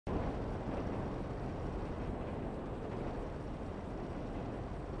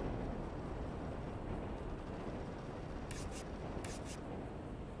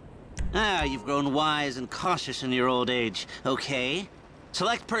Ah, you've grown wise and cautious in your old age. Okay.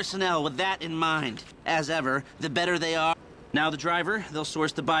 Select personnel with that in mind. As ever, the better they are. Now the driver, they'll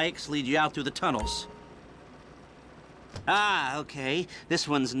source the bikes, lead you out through the tunnels. Ah, okay. This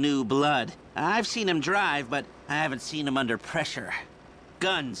one's new blood. I've seen him drive, but I haven't seen him under pressure.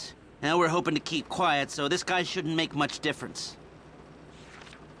 Guns. Now we're hoping to keep quiet, so this guy shouldn't make much difference.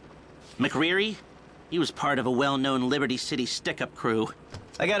 McReary? He was part of a well-known Liberty City stick-up crew.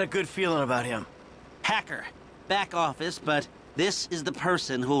 I got a good feeling about him. Hacker. Back office, but this is the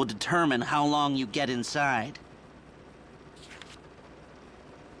person who will determine how long you get inside.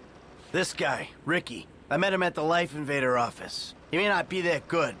 This guy, Rickie. I met him at the Life Invader office. He may not be that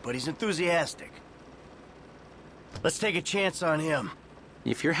good, but he's enthusiastic. Let's take a chance on him.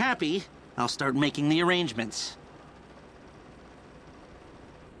 If you're happy, I'll start making the arrangements.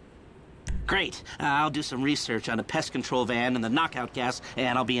 Great. I'll do some research on a pest control van and the knockout gas,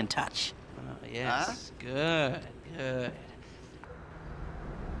 and I'll be in touch. Oh, yes. Huh? Good, good.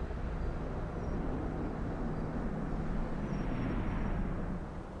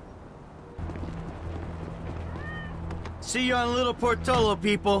 See you on Little Portola,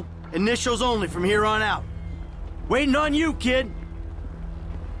 people. Initials only from here on out. Waiting on you, kid.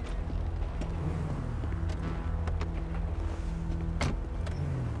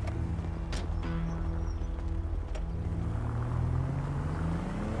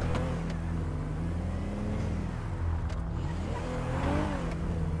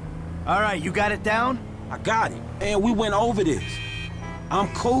 All right, you got it down? I got it. And we went over this. I'm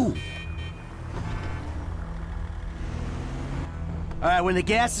cool. All right, when the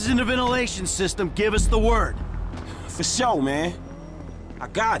gas is in the ventilation system, give us the word. For sure, man. I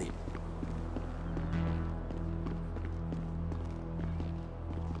got it.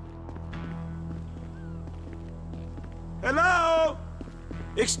 Hello?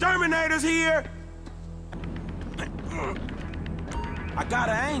 Exterminators here! I got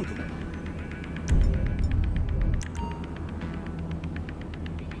an angle.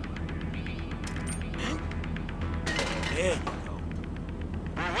 There you go.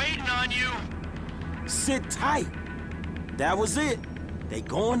 We're waiting on you. Sit tight. That was it. They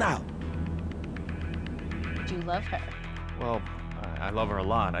going out. Do you love her? Well, I love her a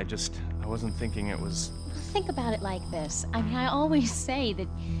lot. I wasn't thinking it was... Think about it like this. I mean, I always say that...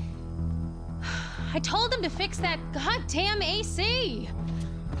 I told him to fix that goddamn AC!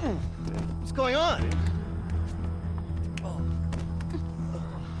 What's going on?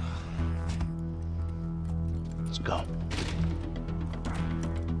 Let's go.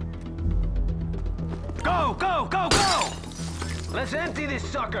 Go, go, go, go! Let's empty this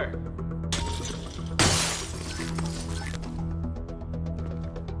sucker!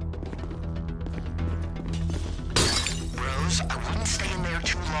 Rose, I wouldn't stay in there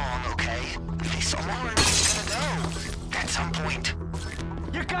too long, okay? This alarm is gonna go at some point.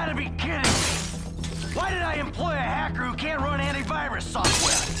 You gotta be kidding me! Why did I employ a hacker who can't run antivirus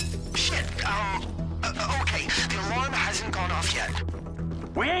software? Shit, okay, the alarm hasn't gone off yet.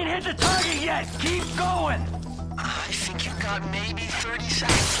 We ain't hit the target yet! Keep going! I think you've got maybe 30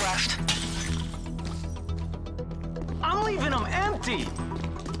 seconds left. I'm leaving them empty!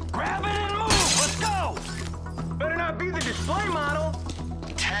 Grab it and move! Let's go! Better not be the display model!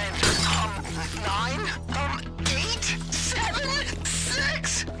 10, 9, 8, 7,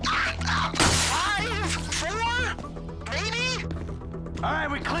 6, 5, 4, maybe? Alright,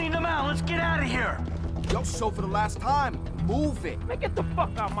 we cleaned them out. Let's get out of here. Yo, show for the last time. Move it. Man, get the fuck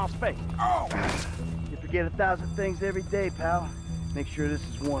out my face. Oh! You forget 1,000 things every day, pal. Make sure this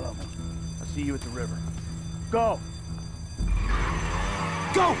is one of them. I'll see you at the river. Go!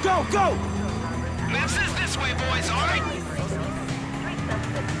 Go, go, go! Maps is this way, boys, all right?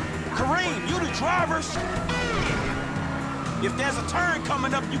 Karim, you the drivers. If there's a turn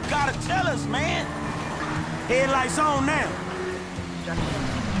coming up, you gotta tell us, man. Headlights on now.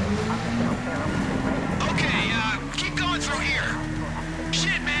 Okay, keep going through here.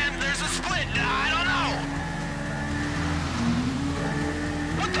 Shit, man, there's a split. I don't know.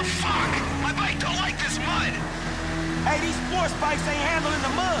 What the fuck? My bike don't like this mud. Hey, these sports bikes ain't handling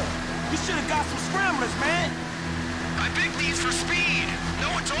the mud. You should've got some scramblers, man. I picked these for speed. No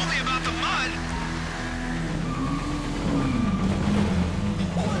one told me about the mud.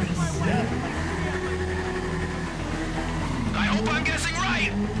 I hope I'm guessing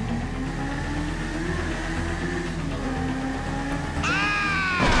right.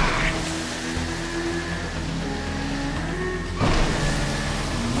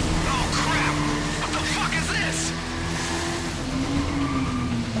 Oh, crap! What the fuck is this?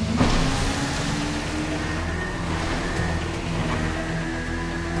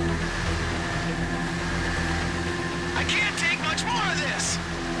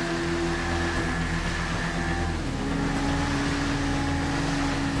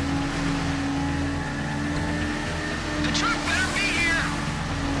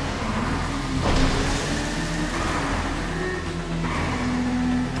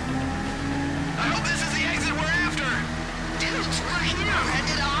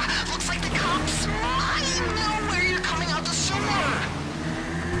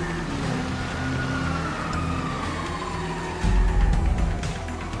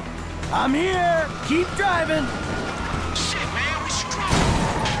 I'm here! Keep driving! Shit, man, we screwed.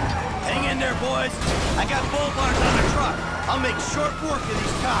 Hang in there, boys. I got bull bars on the truck. I'll make short work of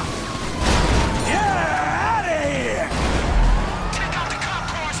these cops. Get out of here! Take out the cop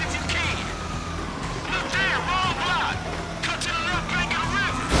cars if you can. Look there, wrong block. Cut to the left bank of the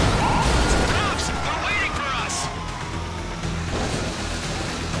river. Cops, they're waiting for us.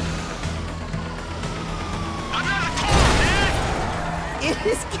 Another car, man! It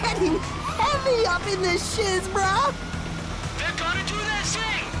is getting heavy up in this shiz, bro. They're gonna do their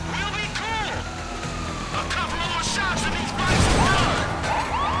thing. We'll be cool. A couple more shots and these bikes are done.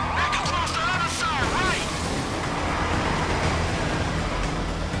 Back across the other side, right?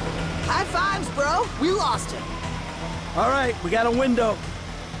 High fives, bro. We lost him. All right, we got a window.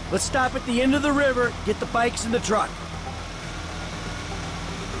 Let's stop at the end of the river, get the bikes in the truck.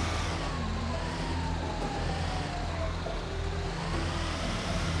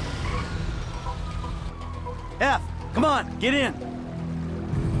 F, come on, get in.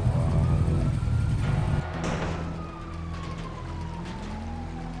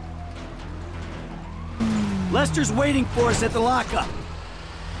 Lester's waiting for us at the lockup.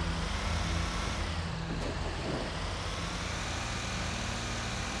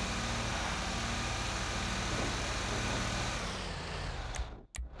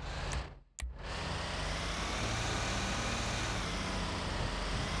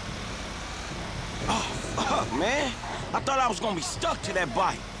 Fuck, man. I thought I was gonna be stuck to that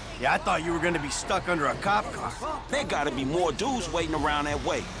bike. Yeah, I thought you were gonna be stuck under a cop car. There gotta be more dudes waiting around that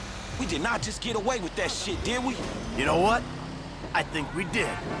way. We did not just get away with that shit, did we? You know what? I think we did.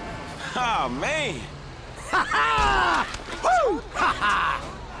 Ah, man. Ha ha! Woo! Ha ha!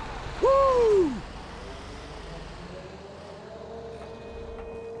 Woo!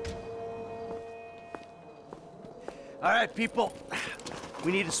 All right, people.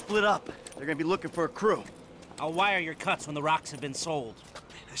 We need to split up. They're gonna be looking for a crew. I'll wire your cuts when the rocks have been sold.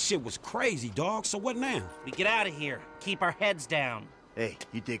 That shit was crazy, dog. So what now? We get out of here. Keep our heads down. Hey,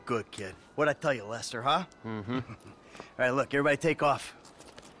 you did good, kid. What'd I tell you, Lester, huh? Mm-hmm. All right, look, everybody take off.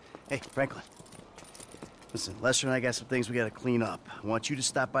 Hey, Franklin. Listen, Lester and I got some things we gotta clean up. I want you to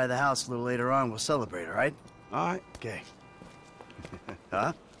stop by the house a little later on. We'll celebrate, all right? All right. Okay.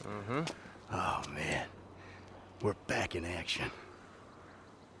 Huh? Mm-hmm. Oh, man. We're back in action.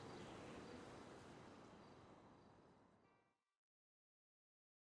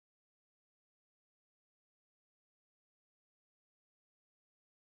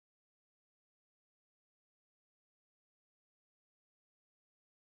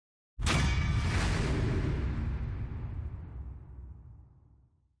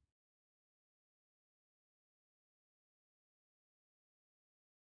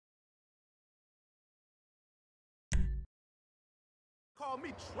 Call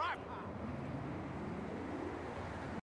me trap.